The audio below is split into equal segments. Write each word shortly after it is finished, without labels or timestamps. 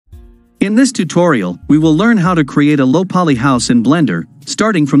In this tutorial, we will learn how to create a low-poly house in Blender,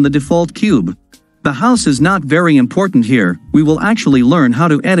 starting from the default cube. The house is not very important here, we will actually learn how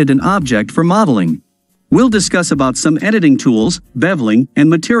to edit an object for modeling. We'll discuss about some editing tools, beveling, and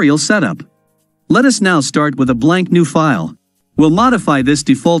material setup. Let us now start with a blank new file. We'll modify this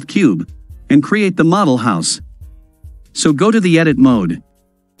default cube and create the model house. So go to the edit mode.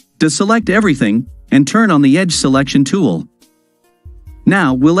 Deselect everything and turn on the edge selection tool.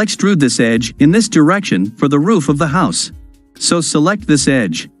 Now we'll extrude this edge in this direction for the roof of the house. So select this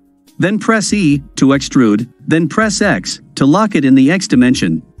edge. Then press E to extrude, then press X to lock it in the X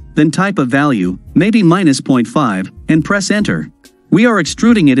dimension. Then type a value, maybe -0.5, and press enter. We are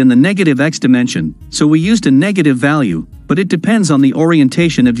extruding it in the negative X dimension, so we used a negative value, but it depends on the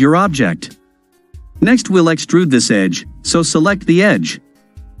orientation of your object. Next we'll extrude this edge, so select the edge.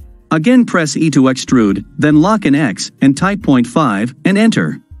 Again press E to extrude, then lock in X and type 0.5 and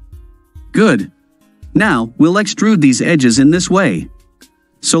enter. Good. Now we'll extrude these edges in this way.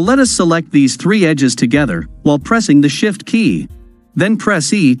 So let us select these three edges together while pressing the Shift key. Then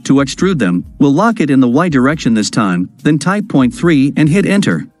press E to extrude them, we'll lock it in the Y direction this time, then type 0.3 and hit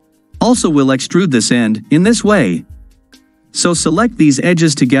enter. Also we'll extrude this end in this way. So select these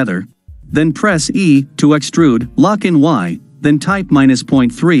edges together, then press E to extrude, lock in Y, then type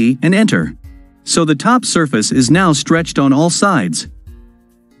 -0.3 and enter. So the top surface is now stretched on all sides.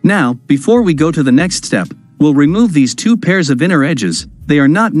 Now, before we go to the next step, we'll remove these two pairs of inner edges. They are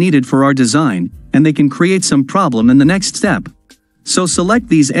not needed for our design, and they can create some problem in the next step. So select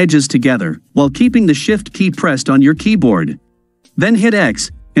these edges together, while keeping the Shift key pressed on your keyboard. Then hit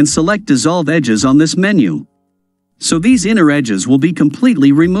X, and select Dissolve Edges on this menu. So these inner edges will be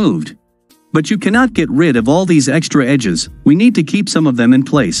completely removed. But you cannot get rid of all these extra edges, we need to keep some of them in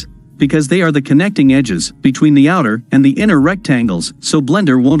place, because they are the connecting edges between the outer and the inner rectangles, so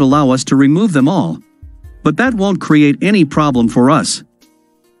Blender won't allow us to remove them all. But that won't create any problem for us.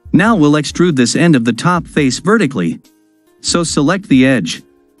 Now we'll extrude this end of the top face vertically. So select the edge.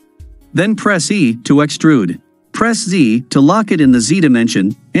 Then press E to extrude. Press Z to lock it in the Z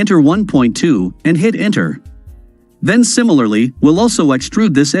dimension, enter 1.2, and hit enter. Then similarly, we'll also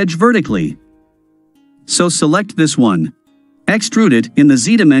extrude this edge vertically. So select this one. Extrude it in the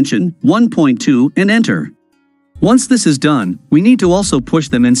Z dimension, 1.2, and enter. Once this is done, we need to also push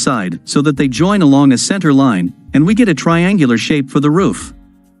them inside so that they join along a center line, and we get a triangular shape for the roof.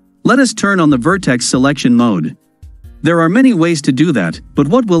 Let us turn on the vertex selection mode. There are many ways to do that, but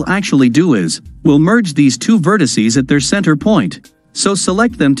what we'll actually do is, we'll merge these two vertices at their center point. So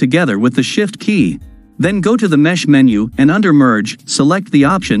select them together with the Shift key. Then go to the Mesh menu and under Merge, select the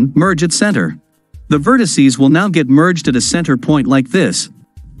option Merge at Center. The vertices will now get merged at a center point like this.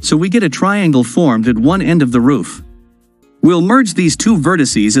 So we get a triangle formed at one end of the roof. We'll merge these two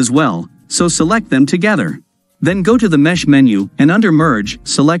vertices as well, so select them together. Then go to the Mesh menu and under Merge,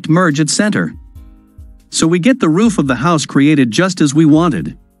 select Merge at Center. So we get the roof of the house created just as we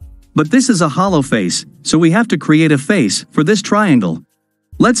wanted. But this is a hollow face, so we have to create a face for this triangle.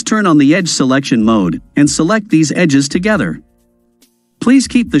 Let's turn on the edge selection mode and select these edges together. Please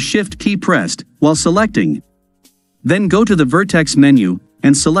keep the Shift key pressed while selecting. Then go to the Vertex menu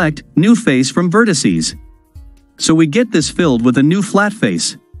and select New Face from Vertices. So we get this filled with a new flat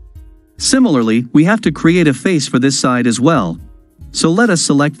face. Similarly, we have to create a face for this side as well. So let us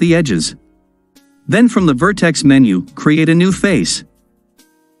select the edges. Then from the Vertex menu, create a new face.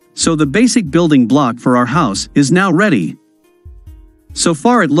 So the basic building block for our house is now ready. So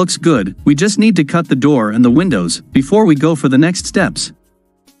far it looks good, we just need to cut the door and the windows before we go for the next steps.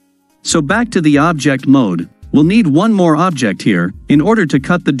 So back to the object mode, we'll need one more object here in order to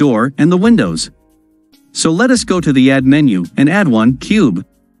cut the door and the windows. So let us go to the Add menu and add one cube.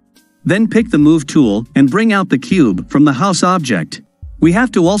 Then pick the Move tool and bring out the cube from the house object. We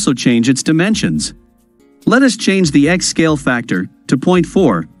have to also change its dimensions. Let us change the X scale factor to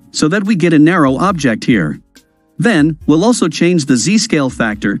 0.4 so that we get a narrow object here. Then, we'll also change the Z scale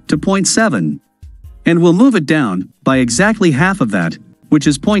factor to 0.7. And we'll move it down by exactly half of that, which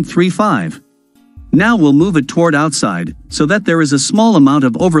is 0.35. Now we'll move it toward outside so that there is a small amount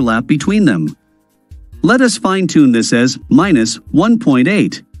of overlap between them. Let us fine-tune this as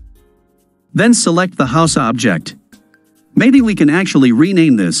 -1.8. Then select the house object. Maybe we can actually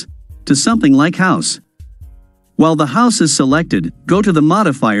rename this to something like house. While the house is selected, go to the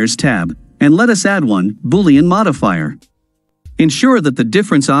Modifiers tab and let us add one Boolean modifier. Ensure that the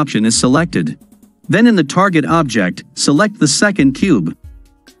difference option is selected. Then in the target object, select the second cube.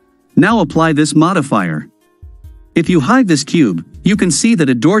 Now apply this modifier. If you hide this cube, you can see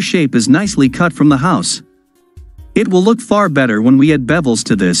that a door shape is nicely cut from the house. It will look far better when we add bevels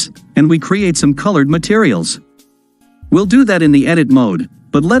to this, and we create some colored materials. We'll do that in the edit mode,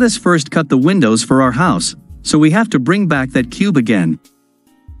 but let us first cut the windows for our house, so we have to bring back that cube again.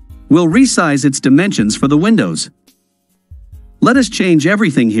 We'll resize its dimensions for the windows. Let us change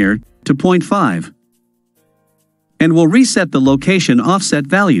everything here to 0.5. And we'll reset the location offset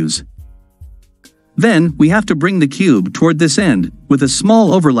values. Then, we have to bring the cube toward this end, with a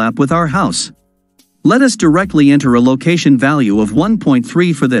small overlap with our house. Let us directly enter a location value of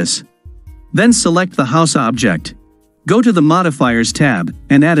 1.3 for this. Then select the house object. Go to the Modifiers tab,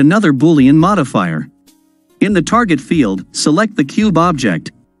 and add another Boolean modifier. In the target field, select the cube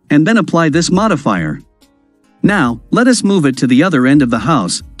object, and then apply this modifier. Now, let us move it to the other end of the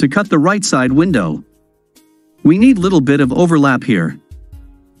house, to cut the right side window. We need little bit of overlap here.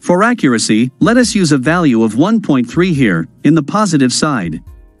 For accuracy, let us use a value of 1.3 here, in the positive side.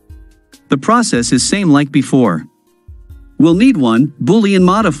 The process is same like before. We'll need one Boolean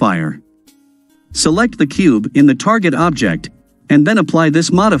modifier. Select the cube in the target object, and then apply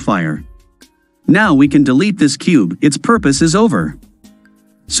this modifier. Now we can delete this cube, its purpose is over.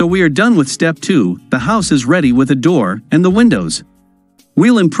 So we are done with step 2, the house is ready with a door and the windows.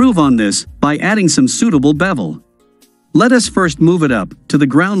 We'll improve on this by adding some suitable bevel. Let us first move it up to the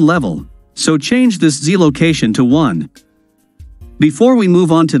ground level, so change this Z location to 1. Before we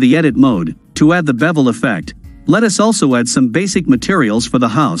move on to the edit mode, to add the bevel effect, let us also add some basic materials for the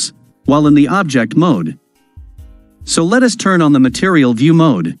house, while in the object mode. So let us turn on the material view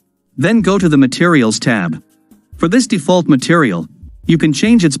mode. Then go to the materials tab. For this default material, you can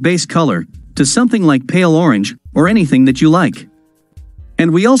change its base color to something like pale orange or anything that you like.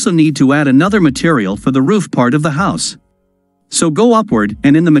 And we also need to add another material for the roof part of the house. So go upward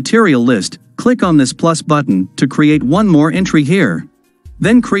and in the material list, click on this plus button to create one more entry here.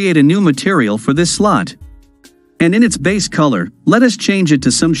 Then create a new material for this slot. And in its base color, let us change it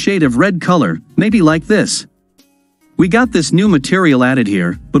to some shade of red color, maybe like this. We got this new material added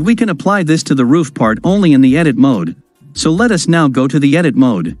here, but we can apply this to the roof part only in the edit mode. So let us now go to the edit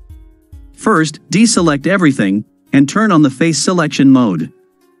mode. First, deselect everything, and turn on the face selection mode.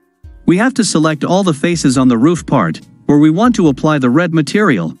 We have to select all the faces on the roof part, where we want to apply the red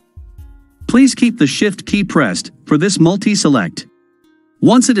material. Please keep the Shift key pressed for this multi-select.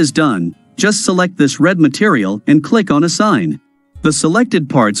 Once it is done, just select this red material and click on Assign. The selected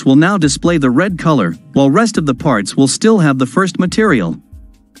parts will now display the red color, while rest of the parts will still have the first material.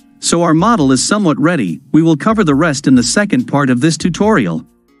 So our model is somewhat ready, we will cover the rest in the second part of this tutorial.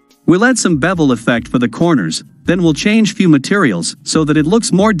 We'll add some bevel effect for the corners, then we'll change few materials so that it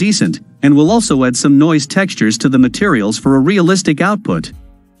looks more decent, and we'll also add some noise textures to the materials for a realistic output.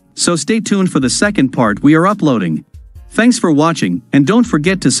 So stay tuned for the second part we are uploading. Thanks for watching, and don't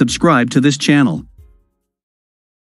forget to subscribe to this channel.